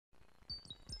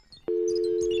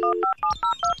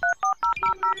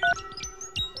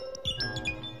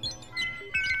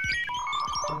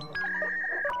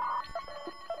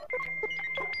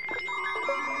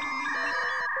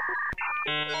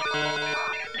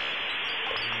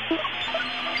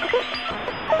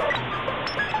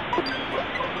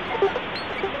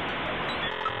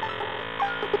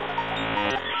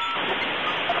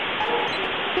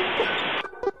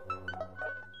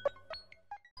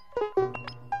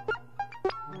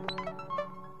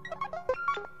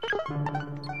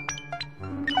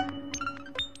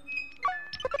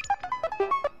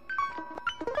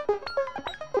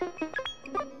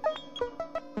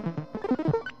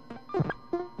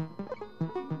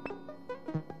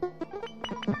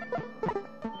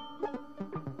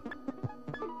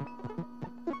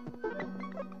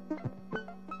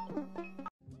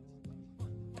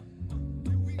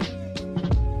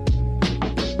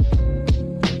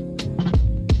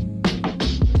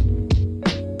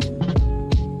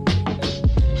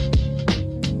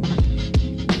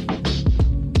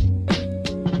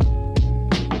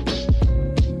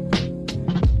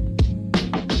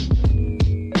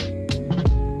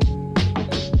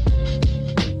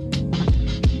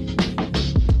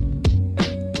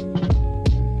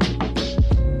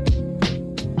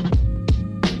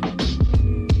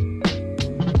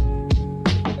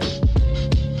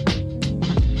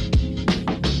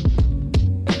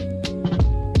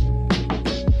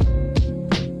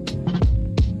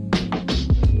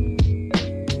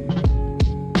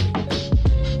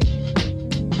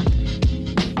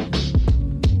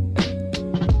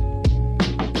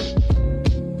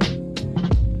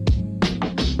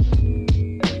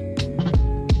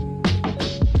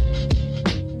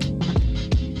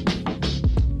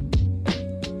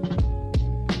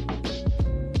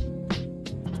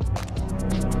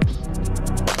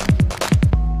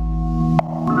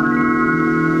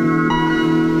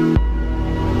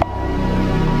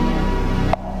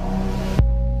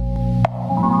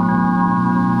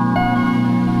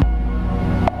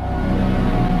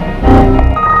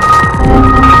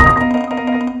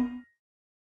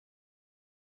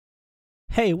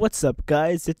Hey, what's up,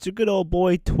 guys? It's your good old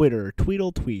boy Twitter,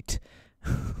 Tweedle Tweet.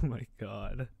 Oh my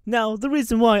god. Now, the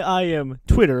reason why I am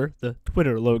Twitter, the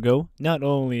Twitter logo, not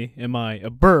only am I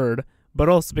a bird, but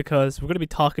also because we're going to be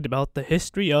talking about the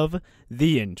history of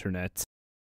the internet.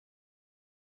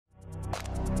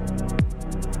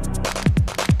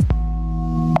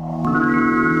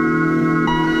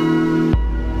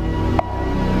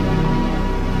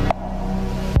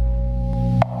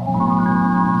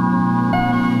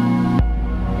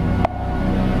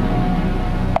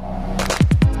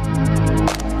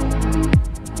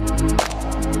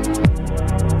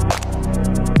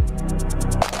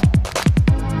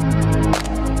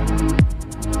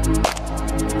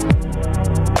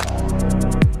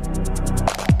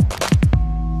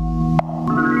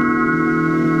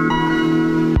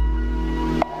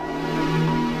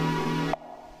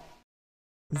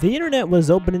 The internet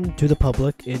was opened to the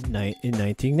public in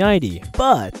 1990,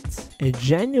 but in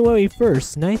January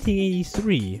 1st,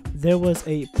 1983, there was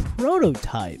a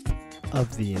prototype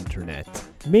of the internet,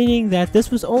 meaning that this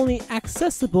was only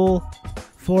accessible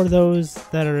for those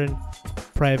that are in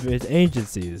private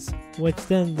agencies, which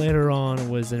then later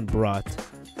on was then brought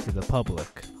to the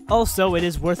public. Also, it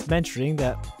is worth mentioning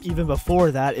that even before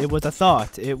that, it was a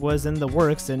thought. It was in the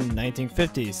works in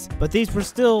 1950s, but these were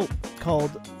still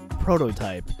called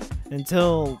prototype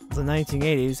until the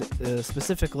 1980s,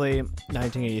 specifically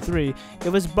 1983. It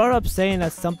was brought up saying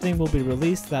that something will be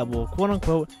released that will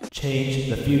quote-unquote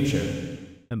change the future.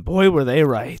 And boy, were they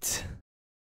right.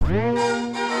 Before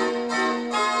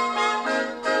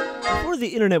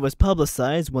the internet was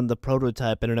publicized, when the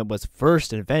prototype internet was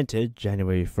first invented,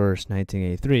 January 1st,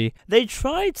 1983, they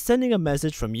tried sending a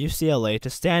message from UCLA to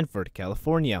Stanford,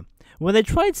 California. When they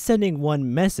tried sending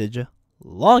one message,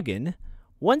 login,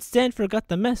 one Stanford got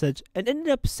the message and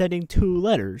ended up sending 2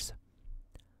 letters.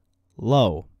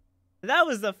 Low. That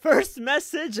was the first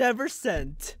message ever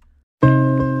sent.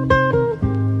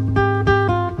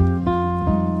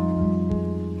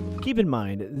 Keep in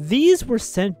mind, these were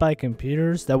sent by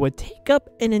computers that would take up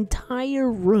an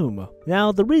entire room.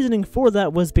 Now, the reasoning for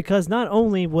that was because not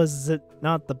only was it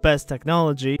not the best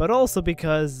technology, but also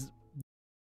because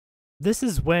this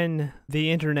is when the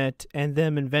internet and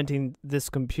them inventing this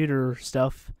computer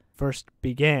stuff first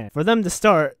began. For them to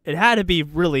start, it had to be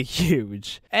really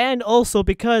huge. And also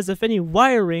because if any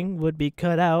wiring would be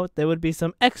cut out, there would be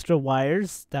some extra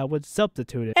wires that would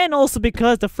substitute it. And also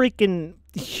because the freaking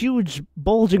huge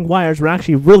bulging wires were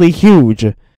actually really huge.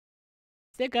 I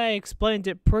think I explained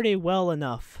it pretty well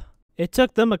enough. It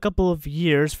took them a couple of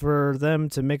years for them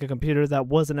to make a computer that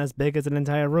wasn't as big as an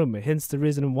entire room, hence the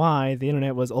reason why the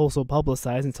internet was also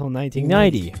publicized until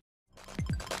 1990.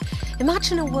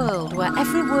 Imagine a world where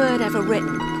every word ever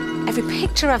written, every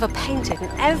picture ever painted,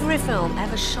 and every film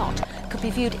ever shot could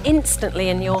be viewed instantly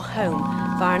in your home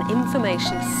via an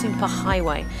information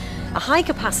superhighway, a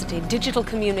high-capacity digital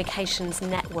communications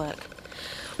network.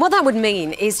 What that would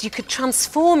mean is you could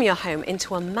transform your home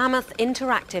into a mammoth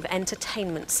interactive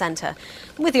entertainment centre,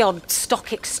 with the odd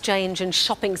stock exchange and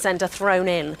shopping centre thrown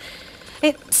in.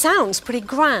 It sounds pretty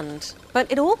grand,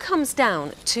 but it all comes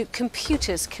down to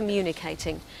computers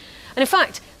communicating. And in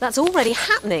fact, that's already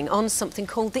happening on something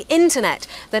called the internet,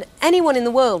 that anyone in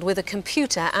the world with a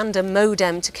computer and a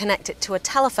modem to connect it to a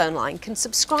telephone line can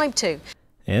subscribe to.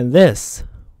 And this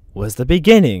was the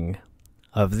beginning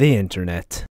of the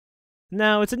internet.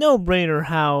 Now, it's a no-brainer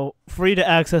how, for you to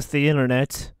access the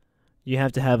internet, you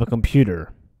have to have a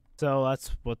computer. So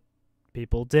that's what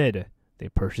people did. They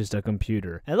purchased a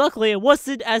computer. And luckily, it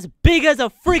wasn't as big as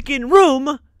a freaking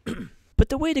room! But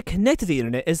the way to connect to the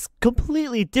internet is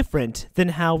completely different than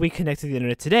how we connect to the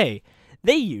internet today.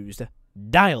 They used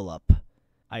dial-up.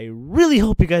 I really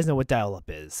hope you guys know what dial-up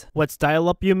is. What's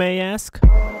dial-up, you may ask?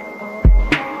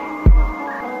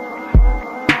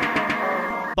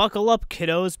 Buckle up,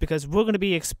 kiddos, because we're going to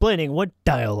be explaining what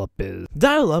dial-up is.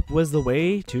 Dial-up was the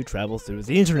way to travel through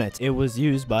the internet. It was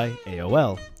used by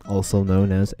AOL, also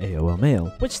known as AOL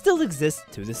Mail, which still exists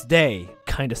to this day.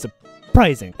 Kinda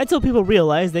surprising, until people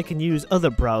realize they can use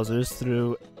other browsers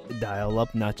through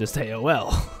dial-up, not just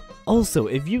AOL. Also,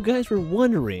 if you guys were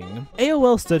wondering,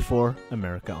 AOL stood for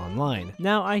America Online.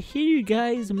 Now, I hear you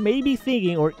guys may be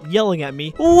thinking or yelling at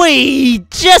me,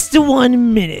 wait just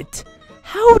 1 minute!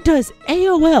 How does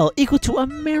AOL equal to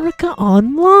America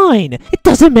Online? It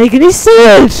doesn't make any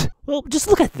sense! Well, just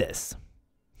look at this.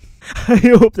 I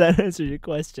hope that answers your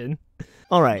question.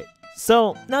 Alright,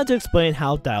 so now to explain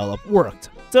how dial-up worked.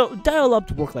 So,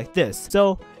 dial-up worked like this.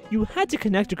 So, you had to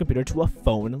connect your computer to a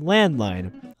phone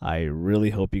landline. I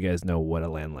really hope you guys know what a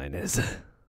landline is.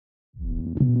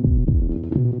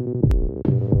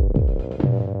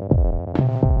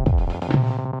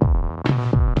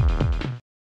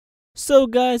 So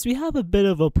guys, we have a bit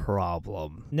of a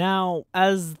problem. Now,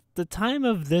 as the time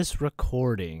of this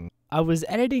recording, I was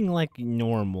editing like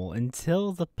normal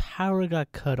until the power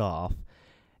got cut off,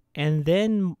 and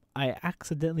then I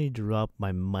accidentally dropped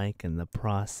my mic in the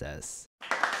process.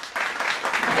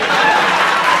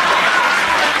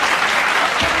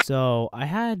 So I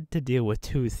had to deal with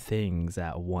two things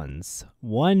at once.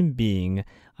 One being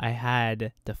I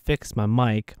had to fix my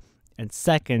mic, and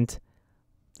second,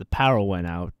 the power went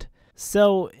out.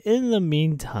 So, in the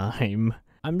meantime,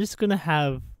 I'm just gonna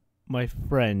have my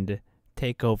friend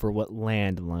take over what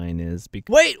landline is.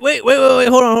 Wait,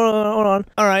 hold on.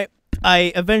 Alright,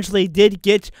 I eventually did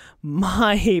get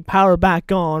my power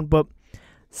back on, but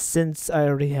since I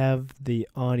already have the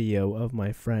audio of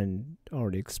my friend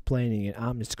already explaining it,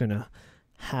 I'm just gonna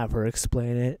have her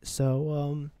explain it.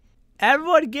 So,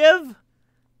 everyone give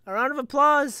a round of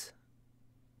applause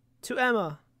to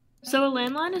Emma. So a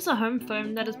landline is a home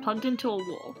phone that is plugged into a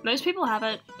wall. Most people have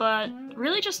it, but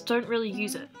really just don't really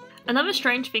use it. Another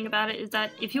strange thing about it is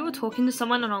that if you were talking to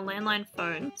someone on a landline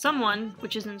phone, someone,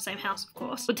 which is in the same house of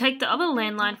course, would take the other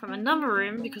landline from another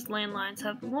room, because landlines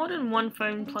have more than one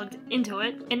phone plugged into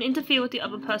it, and interfere with the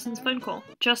other person's phone call.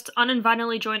 Just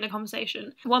uninvitedly join the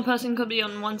conversation. One person could be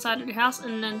on one side of the house,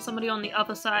 and then somebody on the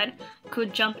other side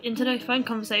could jump into the phone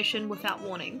conversation without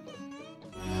warning.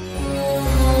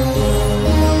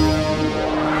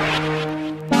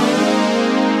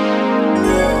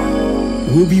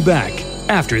 We'll be back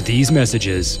after these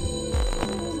messages.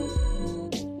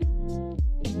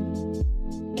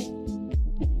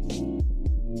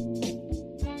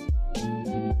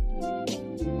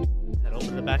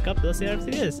 Open it back up, let's see how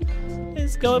everything is.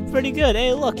 It's going pretty good.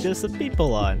 Hey, look, there's some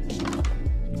people on.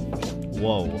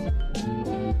 Whoa.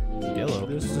 Yellow.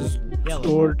 This is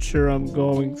torture I'm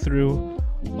going through.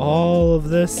 All of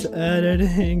this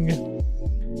editing.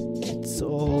 It's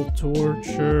all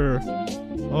torture.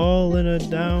 All in a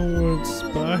downward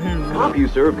spiral.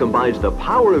 CompuServe combines the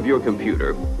power of your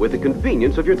computer with the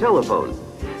convenience of your telephone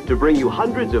to bring you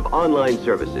hundreds of online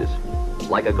services,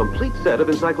 like a complete set of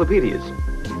encyclopedias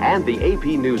and the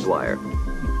AP Newswire.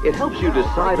 It helps you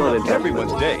decide on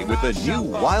everyone's day with the new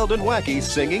wild and wacky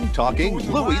singing, talking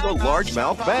Louie the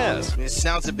Largemouth Bass. It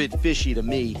sounds a bit fishy to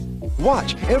me.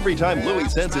 Watch every time Louie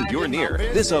senses you're near.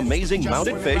 This amazing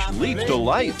mounted fish leaps to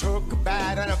life.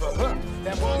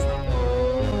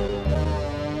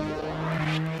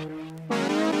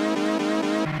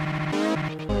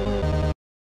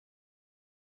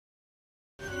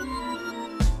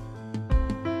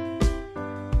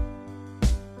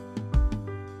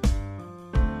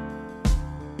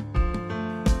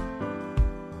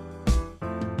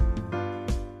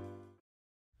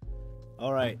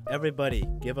 Alright, everybody,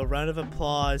 give a round of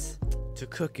applause to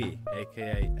Cookie,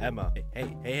 aka Emma.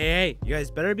 Hey, you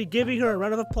guys better be giving her a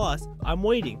round of applause. I'm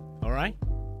waiting, alright?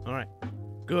 Alright,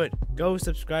 good. Go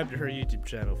subscribe to her YouTube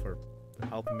channel for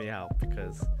helping me out,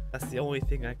 because that's the only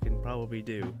thing I can probably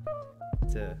do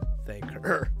to thank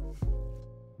her.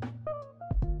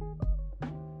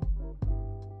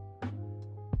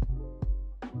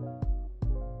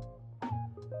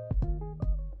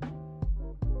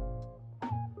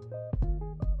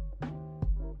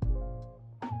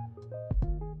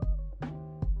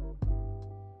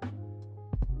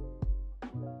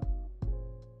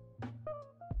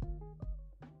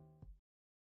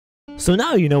 So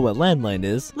now you know what landline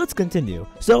is, let's continue.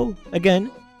 So, again,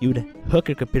 you'd hook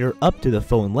your computer up to the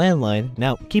phone landline.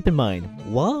 Now, keep in mind,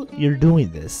 while you're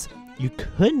doing this, you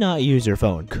could not use your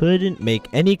phone, couldn't make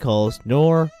any calls,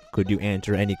 nor could you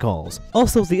answer any calls.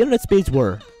 Also, the internet speeds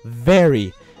were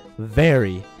very,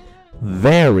 very,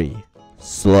 very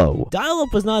slow.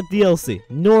 Dial-up was not DLC,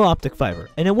 nor optic fiber,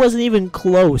 and it wasn't even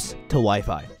close to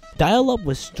Wi-Fi. Dial-up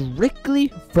was strictly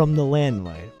from the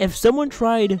landline. If someone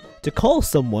tried to call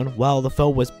someone while the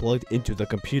phone was plugged into the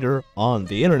computer on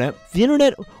the internet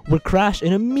would crash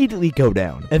and immediately go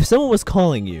down. If someone was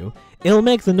calling you, it'll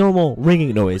make the normal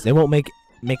ringing noise. It won't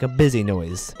make a busy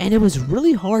noise. And it was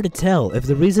really hard to tell if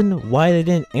the reason why they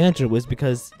didn't answer was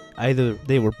because either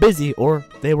they were busy or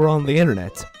they were on the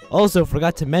internet. Also,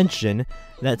 forgot to mention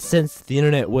that since the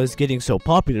internet was getting so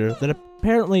popular, that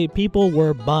apparently people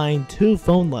were buying 2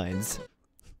 phone lines.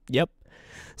 Yep.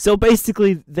 So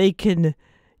basically, they can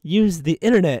use the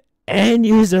internet and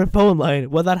use their phone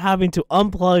line without having to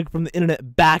unplug from the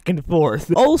internet back and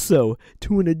forth. Also,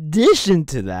 in addition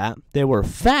to that, there were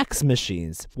fax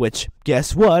machines, which,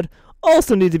 guess what?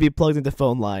 Also need to be plugged into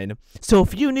phone line. So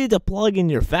if you need to plug in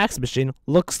your fax machine,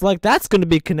 looks like that's going to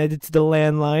be connected to the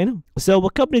landline. So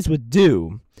what companies would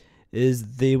do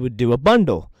is they would do a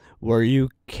bundle where you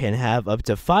can have up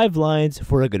to 5 lines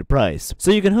for a good price.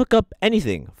 So you can hook up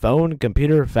anything: phone,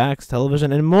 computer, fax,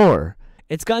 television, and more.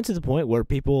 It's gotten to the point where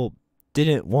people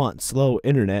didn't want slow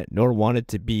internet nor wanted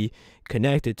to be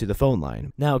connected to the phone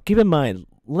line. Now keep in mind,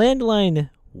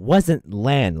 landline wasn't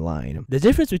landline. The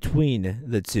difference between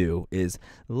the two is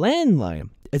landline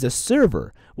is a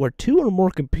server where 2 or more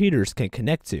computers can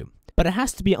connect to, but it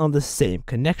has to be on the same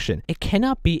connection. It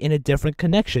cannot be in a different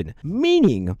connection,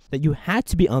 meaning that you had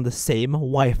to be on the same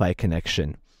Wi-Fi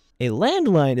connection. A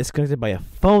landline is connected by a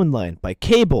phone line by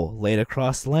cable laid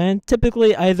across land,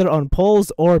 typically either on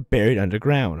poles or buried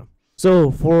underground.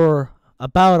 So for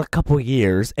about a couple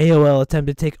years, AOL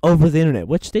attempted to take over the internet,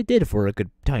 which they did for a good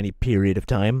tiny period of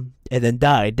time, and then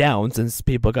died down since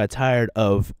people got tired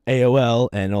of AOL,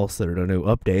 and also their new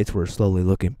updates were slowly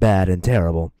looking bad and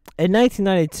terrible. In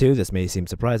 1992, this may seem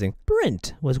surprising,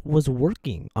 Sprint was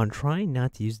working on trying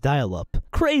not to use dial-up.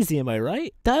 Crazy, am I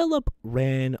right? Dial-up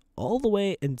ran all the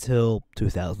way until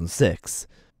 2006.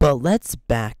 But let's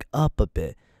back up a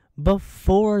bit.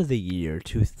 Before the year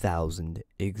 2000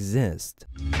 exists.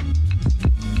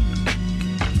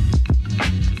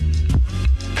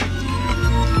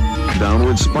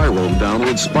 Downward spiral,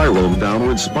 downward spiral,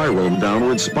 downward spiral,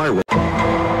 downward spiral.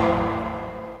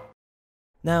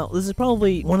 Now, this is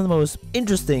probably one of the most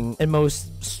interesting and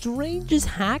most strangest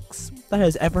hacks that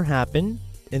has ever happened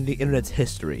in the internet's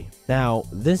history. Now,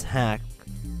 this hack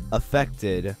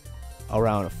affected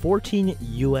around 14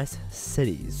 US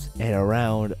cities and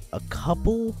around a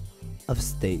couple of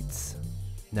states.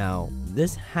 Now,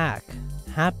 this hack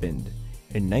happened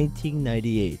in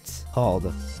 1998,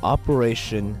 called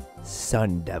Operation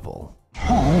Sun Devil.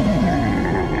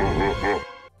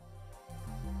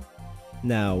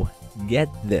 Now, get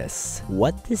this.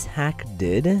 What this hack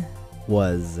did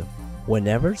was,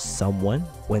 whenever someone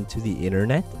went to the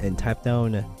internet and typed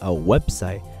down a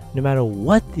website, no matter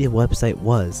what the website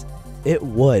was, it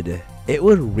would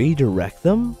redirect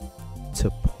them to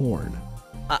porn.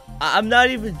 I'm not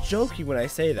even joking when I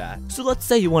say that. So let's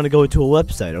say you want to go to a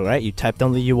website, alright? You type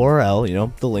down the URL, you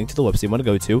know, the link to the website you want to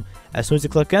go to. As soon as you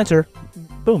click enter,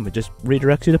 boom, it just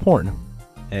redirects you to porn.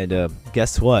 And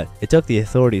guess what? It took the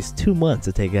authorities 2 months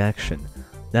to take action.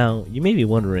 Now, you may be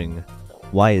wondering,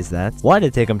 why is that? Why did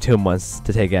it take them 2 months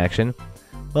to take action?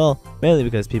 Well, mainly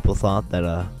because people thought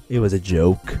that it was a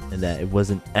joke and that it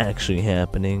wasn't actually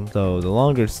happening. So the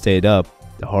longer it stayed up,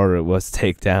 the harder it was to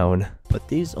take down. But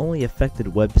these only affected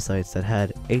websites that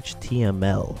had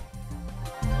HTML.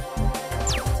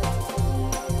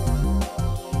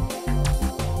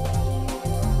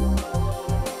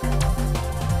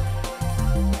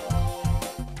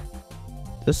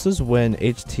 This is when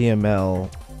HTML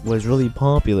was really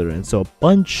popular, and so a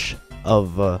bunch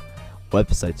of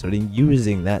websites started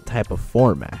using that type of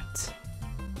format.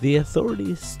 The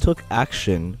authorities took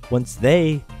action once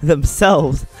they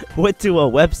themselves went to a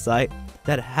website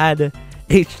that had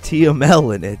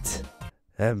HTML in it.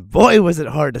 And boy, was it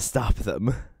hard to stop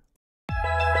them.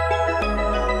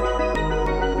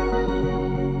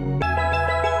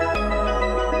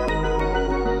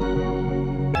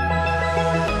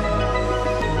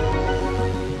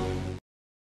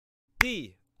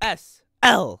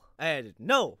 DSL. And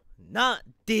no, not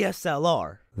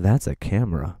DSLR. That's a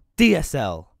camera.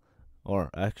 DSL.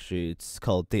 Or actually, it's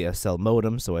called DSL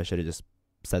modem, so I should have just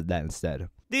said that instead.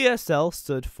 DSL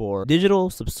stood for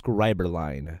Digital Subscriber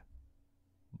Line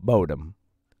Modem.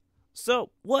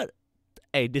 So, what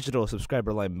a digital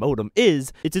subscriber line modem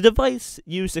is, it's a device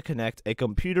used to connect a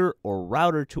computer or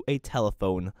router to a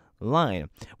telephone line,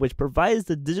 which provides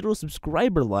the digital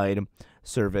subscriber line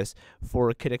service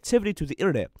for connectivity to the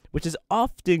internet, which is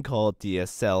often called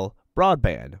DSL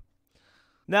broadband.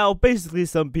 Now, basically,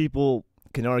 some people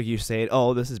can argue saying,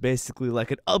 oh, this is basically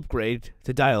like an upgrade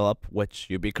to dial-up, which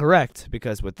you'd be correct,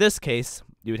 because with this case,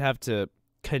 you would have to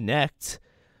connect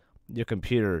your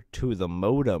computer to the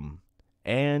modem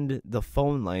and the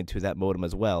phone line to that modem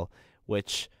as well,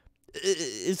 which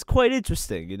is quite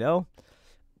interesting, you know?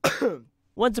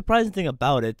 One surprising thing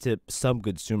about it to some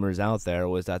consumers out there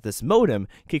was that this modem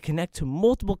can connect to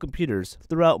multiple computers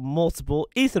throughout multiple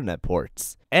Ethernet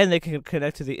ports, and they can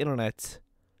connect to the internet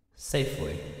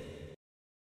safely.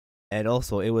 And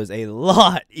also, it was a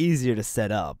lot easier to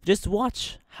set up. Just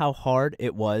watch how hard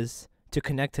it was to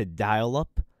connect to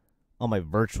dial-up on my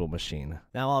virtual machine.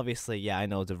 Now, obviously, yeah, I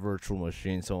know it's a virtual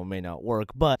machine, so it may not work,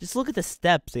 but just look at the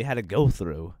steps they had to go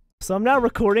through. So I'm now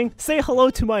recording. Say hello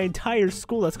to my entire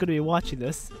school that's going to be watching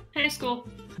this. Hey, school.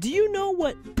 Do you know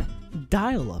what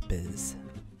dial-up is?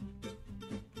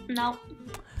 No.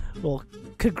 Well,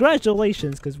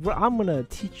 congratulations, because I'm going to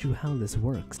teach you how this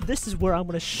works. This is where I'm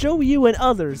going to show you and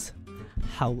others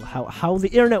how the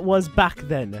internet was back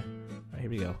then. All right, here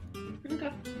we go.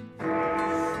 Okay.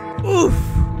 Oof!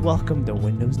 Welcome to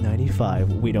Windows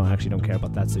 95. We don't care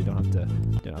about that, so you don't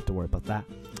have to worry about that.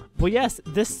 But yes,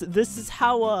 this is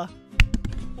how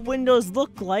Windows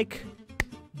looked like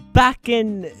back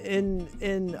in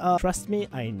trust me,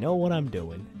 I know what I'm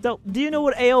doing. So, do you know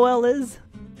what AOL is?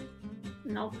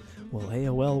 No. Well,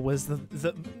 AOL was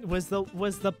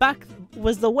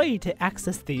the way to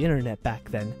access the internet back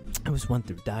then. It was one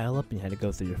through dial-up, and you had to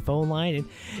go through your phone line, and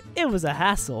it was a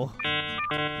hassle.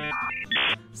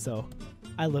 So,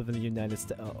 I live in the United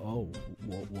States. Oh,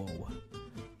 whoa.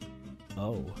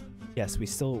 Oh, yes, we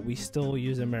still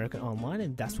use American Online,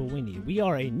 and that's what we need. We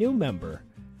are a new member,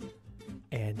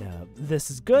 and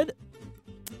this is good.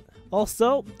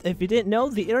 Also, if you didn't know,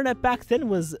 the internet back then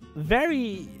was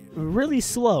really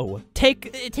slow.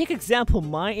 Take example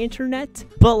my internet,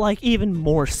 but like even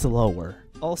more slower.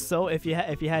 Also, if you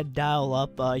had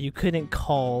dial-up, you couldn't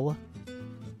call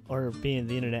or be in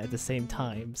the internet at the same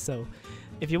time. So,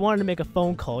 if you wanted to make a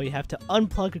phone call, you have to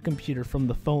unplug your computer from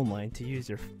the phone line to use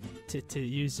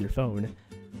your phone.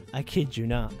 I kid you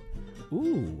not.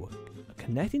 Ooh,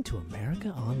 connecting to America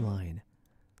Online.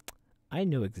 I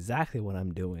know exactly what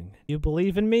I'm doing. You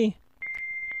believe in me?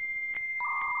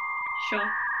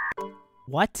 Sure.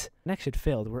 What? Connection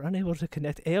failed. We're unable to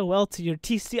connect AOL to your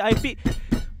TCP.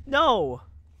 No!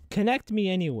 Connect me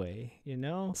anyway, you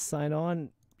know? Sign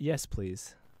on. Yes,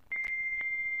 please.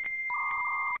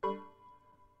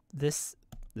 This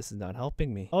is not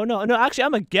helping me. Oh, no, actually,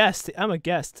 I'm a guest.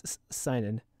 Sign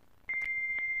in.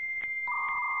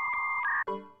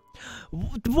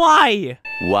 Why?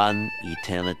 One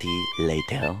eternity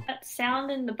later. That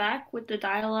sound in the back with the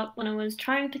dial-up when I was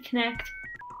trying to connect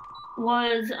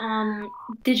was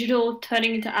digital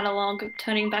turning into analog,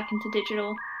 turning back into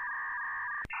digital.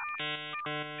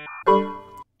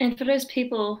 And for those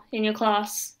people in your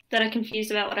class that are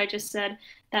confused about what I just said,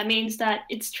 that means that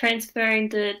it's transferring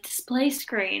the display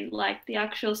screen, like the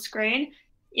actual screen,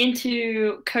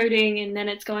 into coding, and then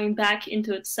it's going back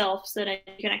into itself so that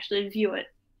you can actually view it.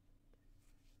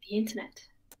 The internet.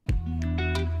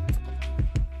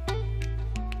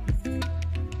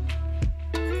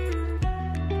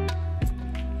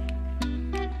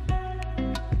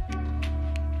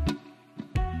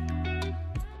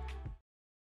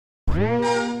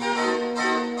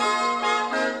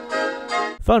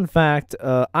 Fun fact,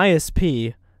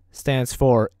 ISP stands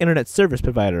for Internet Service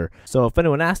Provider. So if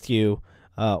anyone asks you,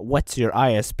 what's your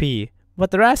ISP,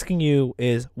 what they're asking you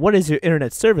is, what is your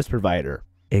Internet Service Provider?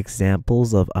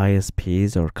 Examples of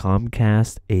ISPs are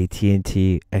Comcast,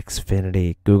 AT&T,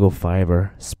 Xfinity, Google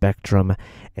Fiber, Spectrum,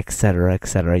 etc.,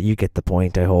 etc. You get the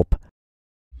point, I hope.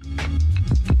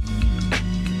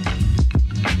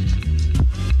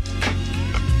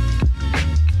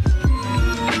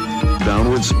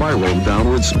 downward spiral,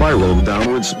 downward spiral,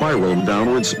 downward spiral,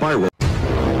 downward spiral.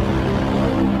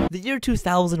 The year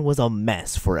 2000 was a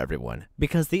mess for everyone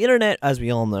because the internet, as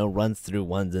we all know, runs through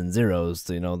ones and zeros,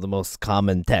 you know, the most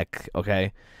common tech,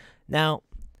 okay? Now,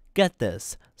 get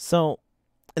this. So,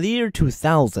 the year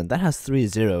 2000, that has 3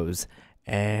 zeros,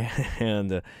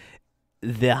 and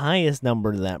the highest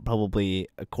number that probably,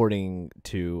 according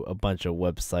to a bunch of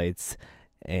websites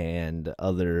and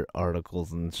other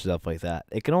articles and stuff like that,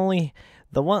 it can only,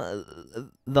 the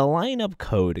lineup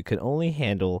code can only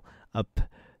handle up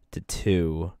to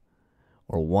 2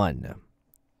 or 1.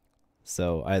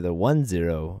 So either 1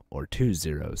 0 or 2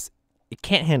 zeros. It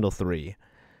can't handle 3.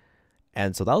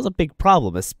 And so that was a big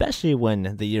problem, especially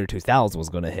when the year 2000 was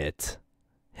going to hit.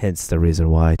 Hence the reason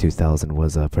why 2000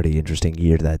 was a pretty interesting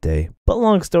year that day. But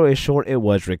long story short, it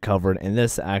was recovered, and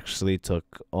this actually took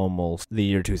almost the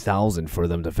year 2000 for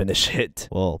them to finish it.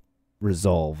 Well,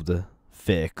 resolved,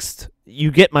 fixed.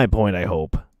 You get my point, I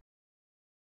hope.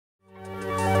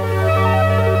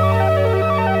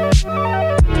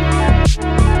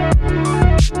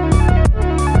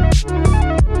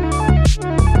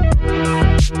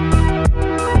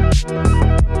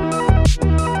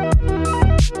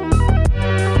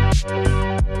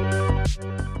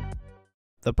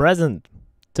 The present,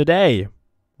 today,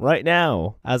 right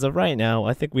now. As of right now,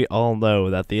 I think we all know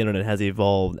that the internet has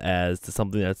evolved as to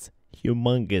something that's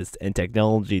humongous and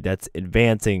technology that's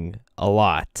advancing a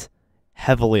lot,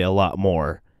 heavily a lot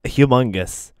more.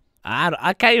 Humongous.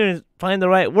 I can't even find the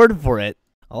right word for it.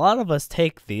 A lot of us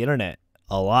take the internet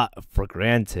a lot for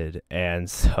granted, and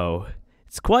so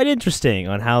it's quite interesting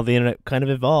on how the internet kind of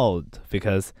evolved,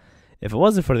 because if it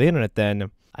wasn't for the internet, then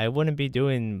I wouldn't be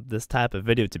doing this type of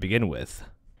video to begin with.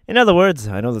 In other words,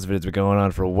 I know this video's been going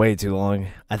on for way too long.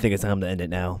 I think it's time to end it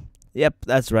now. Yep,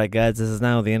 that's right, guys. This is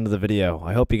now the end of the video.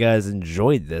 I hope you guys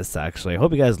enjoyed this, actually. I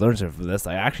hope you guys learned something from this.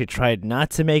 I actually tried not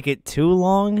to make it too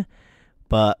long,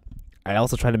 but I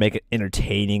also tried to make it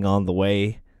entertaining on the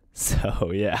way.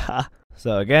 So, yeah.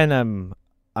 So, again,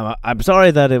 I'm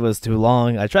sorry that it was too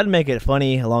long. I tried to make it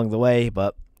funny along the way,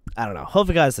 but I don't know. Hope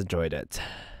you guys enjoyed it.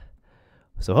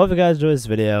 So hope you guys enjoyed this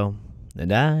video,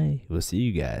 and I will see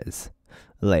you guys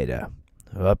later.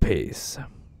 Peace.